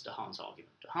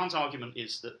argument. Dehaen's argument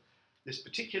is that this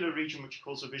particular region, which he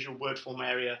calls a visual word form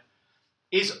area,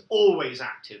 is always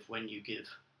active when you give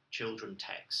children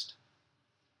text,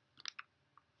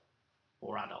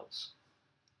 or adults.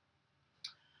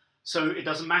 So it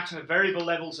doesn't matter, variable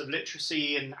levels of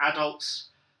literacy in adults,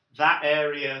 that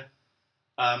area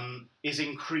is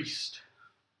increased.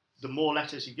 The more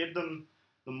letters you give them,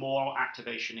 the more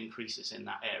activation increases in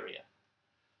that area.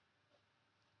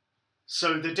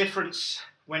 So the difference,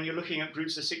 when you're looking at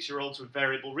groups of 6-year-olds with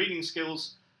variable reading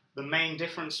skills, the main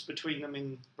difference between them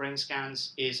in brain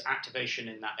scans is activation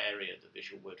in that area, the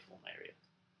visual word form area.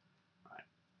 Right.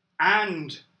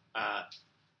 And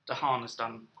Dehaen has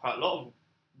done quite a lot of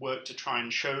work to try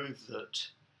and show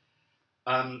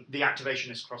that the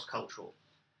activation is cross-cultural.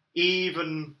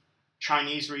 Even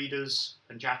Chinese readers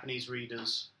and Japanese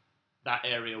readers, that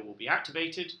area will be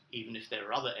activated, even if there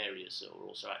are other areas that are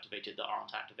also activated that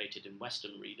aren't activated in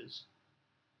Western readers.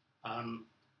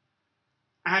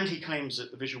 And he claims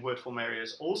that the visual word form area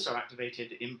is also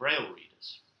activated in Braille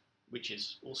readers, which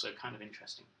is also kind of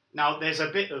interesting. Now, there's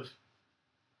a bit of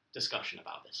discussion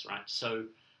about this, right? So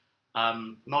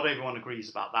not everyone agrees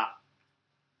about that,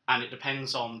 and it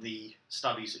depends on the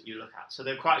studies that you look at. So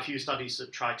there are quite a few studies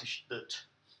that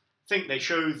think they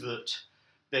show that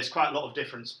there's quite a lot of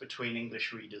difference between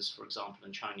English readers, for example,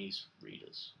 and Chinese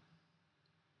readers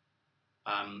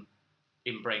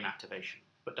in brain activation.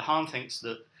 But Dehaen thinks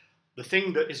that the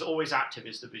thing that is always active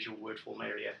is the visual word form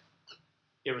area,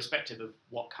 irrespective of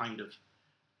what kind of,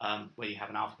 where you have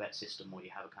an alphabet system or you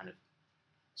have a kind of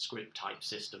script type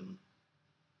system,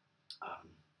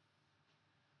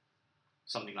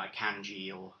 something like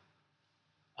kanji, or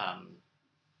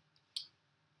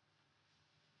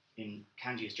in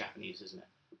kanji is Japanese, isn't it?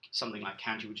 Something like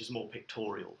kanji, which is more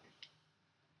pictorial.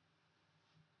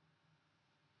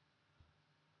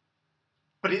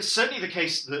 But it's certainly the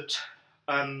case that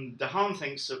Dehaen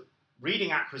thinks that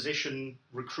reading acquisition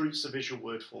recruits the visual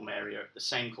word form area at the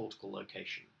same cortical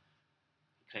location.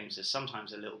 He claims there's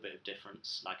sometimes a little bit of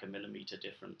difference, like a millimeter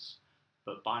difference,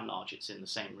 but by and large it's in the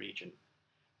same region.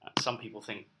 Some people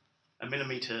think a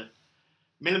millimeter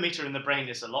in the brain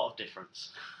is a lot of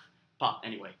difference. But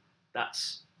anyway,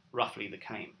 that's roughly the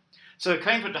claim. So the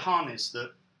claim for Dehaen is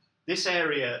that this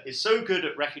area is so good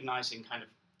at recognizing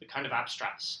the kind of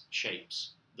abstract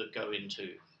shapes that go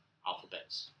into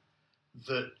alphabets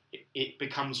that it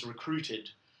becomes recruited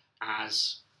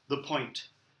as the point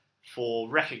for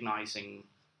recognizing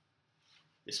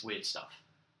this weird stuff.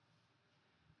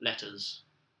 Letters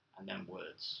and then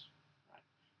words. Right?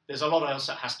 There's a lot else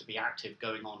that has to be active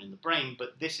going on in the brain,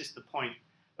 but this is the point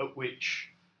at which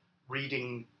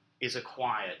reading is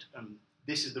acquired, and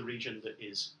this is the region that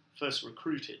is first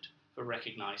recruited for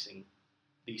recognizing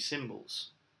these symbols.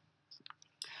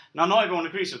 Now, not everyone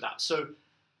agrees with that. So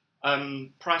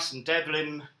Price and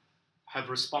Devlin have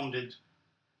responded.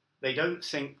 They don't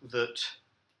think that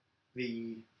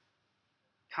the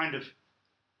kind of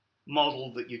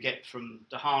model that you get from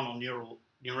Dehaen on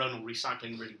neuronal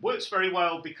recycling really works very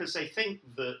well, because they think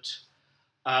that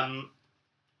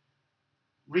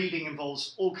reading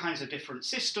involves all kinds of different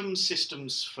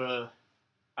systems for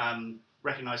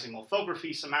recognizing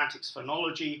orthography, semantics,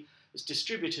 phonology. It's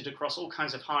distributed across all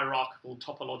kinds of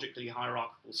topologically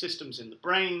hierarchical systems in the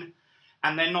brain,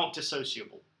 and they're not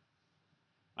dissociable.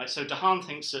 Right? So Dehaen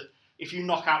thinks that if you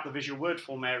knock out the visual word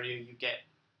form area, you get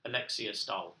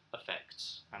Alexia-style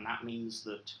effects, and that means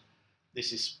that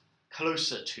this is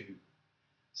closer to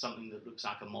something that looks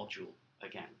like a module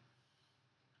again.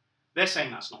 They're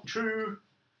saying that's not true.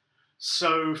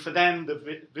 So for them,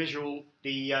 the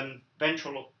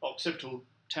ventral occipital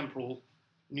temporal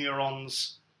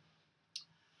neurons,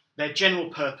 they're general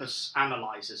purpose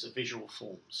analyzers of visual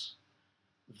forms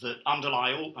that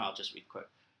underlie all, I'll just read quick,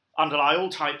 underlie all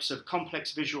types of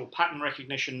complex visual pattern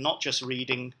recognition, not just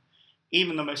reading.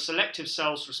 Even the most selective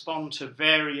cells respond to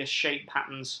various shape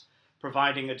patterns,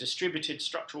 providing a distributed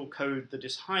structural code that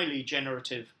is highly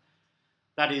generative.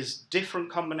 That is, different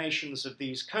combinations of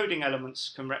these coding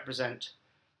elements can represent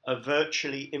a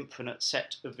virtually infinite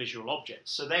set of visual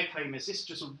objects. So their claim is this is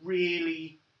just a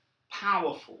really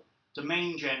powerful,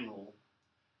 domain general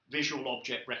visual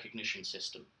object recognition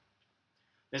system.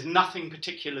 There's nothing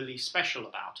particularly special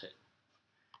about it.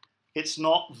 It's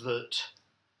not that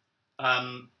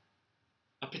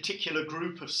a particular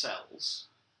group of cells,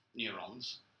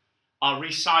 neurons, are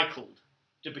recycled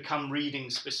to become reading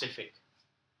specific.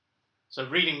 So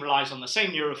reading relies on the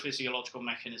same neurophysiological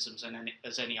mechanisms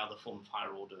as any other form of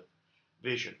higher order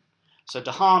vision. So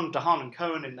Dehaan and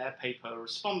Cohen in their paper are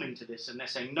responding to this, and they're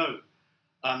saying, no,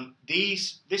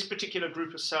 this particular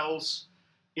group of cells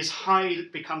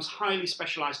becomes highly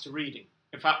specialized to reading.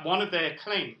 In fact, one of their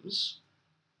claims,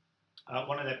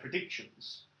 one of their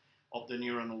predictions of the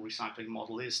neuronal recycling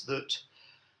model is that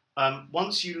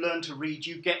once you learn to read,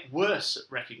 you get worse at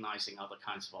recognizing other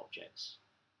kinds of objects.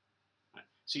 Right?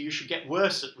 So you should get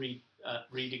worse at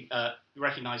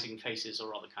recognizing faces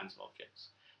or other kinds of objects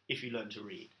if you learn to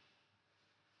read,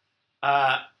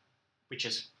 which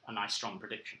is a nice, strong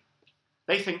prediction.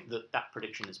 They think that that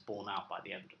prediction is borne out by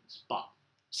the evidence, but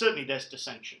certainly there's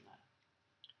dissension there.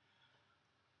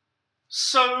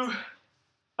 So,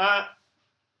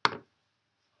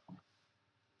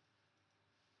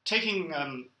 taking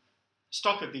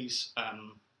stock of these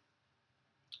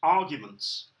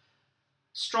arguments,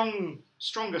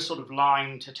 stronger sort of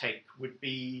line to take would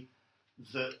be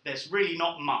that there's really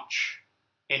not much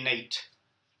innate.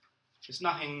 There's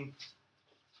nothing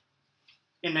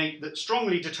innate that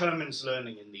strongly determines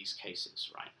learning in these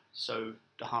cases, right? So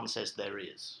Dehaan says there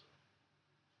is.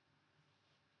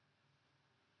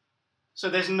 So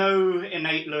there's no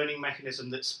innate learning mechanism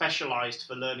that's specialized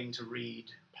for learning to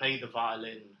read, play the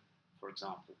violin, for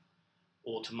example,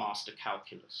 or to master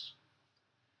calculus.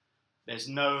 There's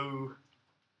no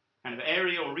kind of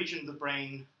area or region of the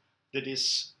brain that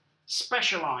is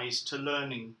specialized to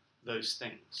learning those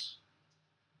things.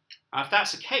 Now, if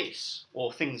that's the case,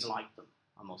 or things like them,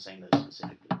 I'm not saying those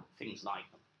specifically, things like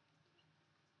them.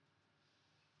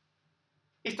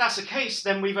 If that's the case,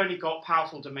 then we've only got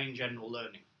powerful domain general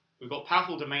learning. We've got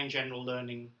powerful domain general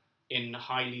learning in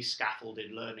highly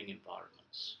scaffolded learning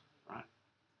environments, right?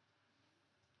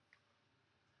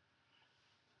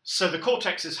 So the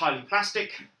cortex is highly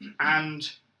plastic, and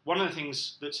one of the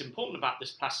things that's important about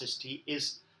this plasticity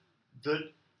is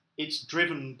that it's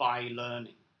driven by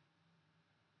learning.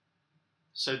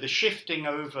 So the shifting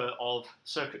over of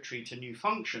circuitry to new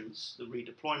functions, the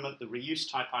redeployment, the reuse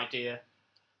type idea,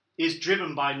 is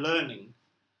driven by learning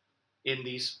in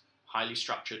these highly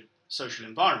structured social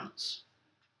environments.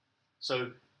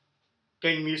 So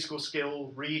gaining musical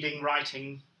skill, reading,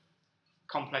 writing,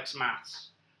 complex maths,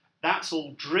 that's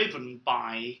all driven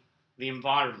by the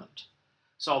environment.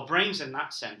 So our brains in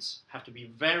that sense have to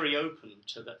be very open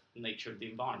to the nature of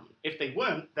the environment. If they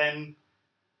weren't, then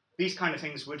these kind of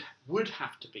things would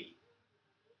have to be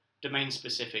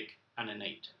domain-specific and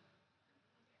innate,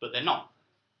 but they're not.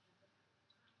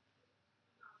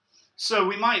 So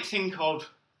we might think of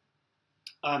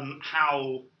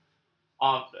how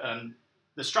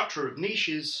the structure of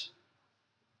niches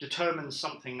determines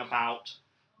something about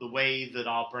the way that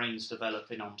our brains develop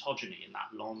in ontogeny, in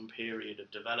that long period of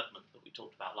development that we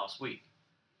talked about last week.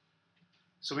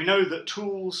 So we know that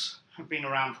tools have been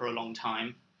around for a long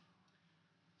time.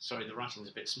 Sorry, the writing's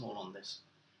a bit small on this.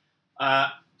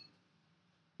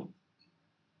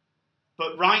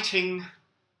 But writing,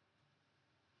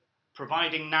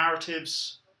 providing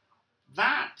narratives,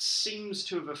 that seems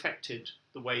to have affected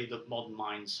the way that modern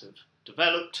minds have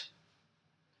developed.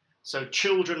 So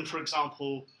children, for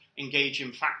example, engage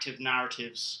in factive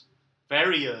narratives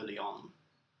very early on,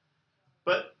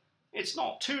 but it's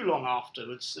not too long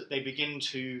afterwards that they begin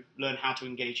to learn how to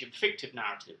engage in fictive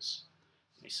narratives.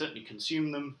 They certainly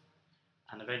consume them,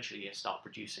 and eventually they start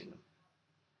producing them.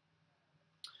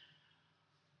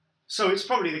 So it's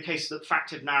probably the case that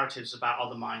factive narratives about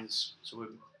other minds, so we're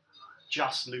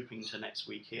just looping to next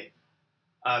week here,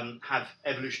 have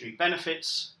evolutionary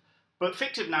benefits, but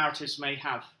fictive narratives may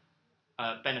have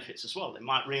benefits as well. They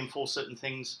might reinforce certain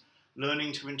things,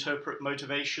 learning to interpret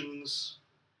motivations,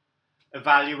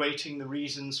 evaluating the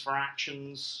reasons for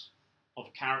actions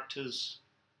of characters,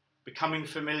 becoming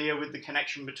familiar with the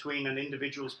connection between an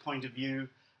individual's point of view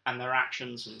and their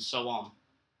actions, and so on.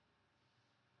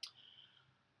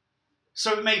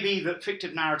 So it may be that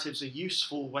fictive narratives are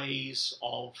useful ways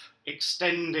of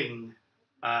extending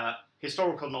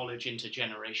historical knowledge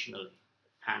intergenerationally,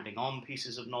 handing on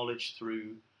pieces of knowledge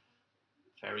through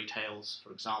fairy tales,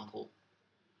 for example,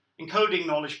 encoding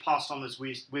knowledge passed on as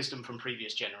wisdom from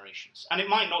previous generations. And it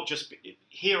might not just be,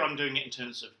 here I'm doing it in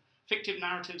terms of fictive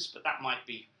narratives, but that might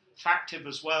be factive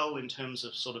as well, in terms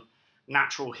of sort of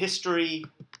natural history,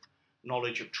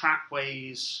 knowledge of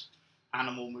trackways,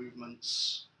 animal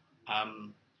movements,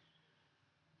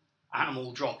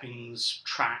 animal droppings,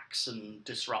 tracks and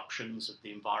disruptions of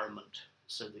the environment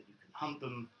so that you can hunt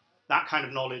them. That kind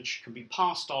of knowledge can be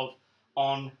passed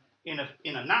on in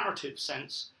a narrative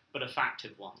sense, but a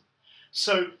factive one.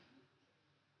 So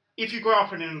if you grow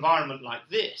up in an environment like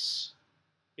this,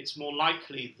 it's more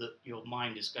likely that your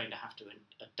mind is going to have to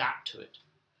adapt to it.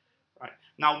 Right?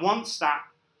 Now, once that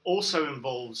also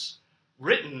involves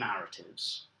written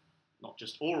narratives, not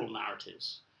just oral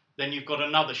narratives, then you've got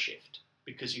another shift,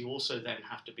 because you also then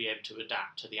have to be able to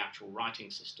adapt to the actual writing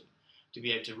system, to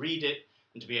be able to read it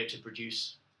and to be able to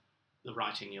produce the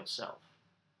writing yourself.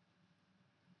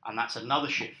 And that's another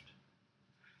shift.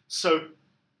 So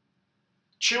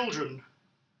children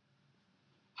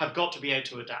have got to be able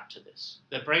to adapt to this.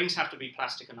 Their brains have to be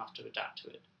plastic enough to adapt to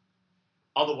it.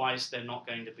 Otherwise, they're not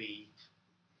going to be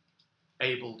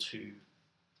able to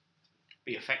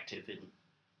be effective in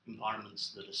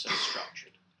environments that are so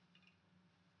structured.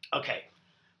 Okay,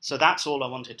 so that's all I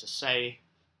wanted to say.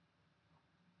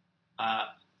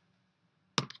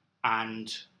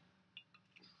 And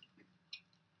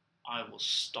I will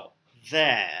stop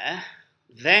there.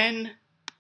 Then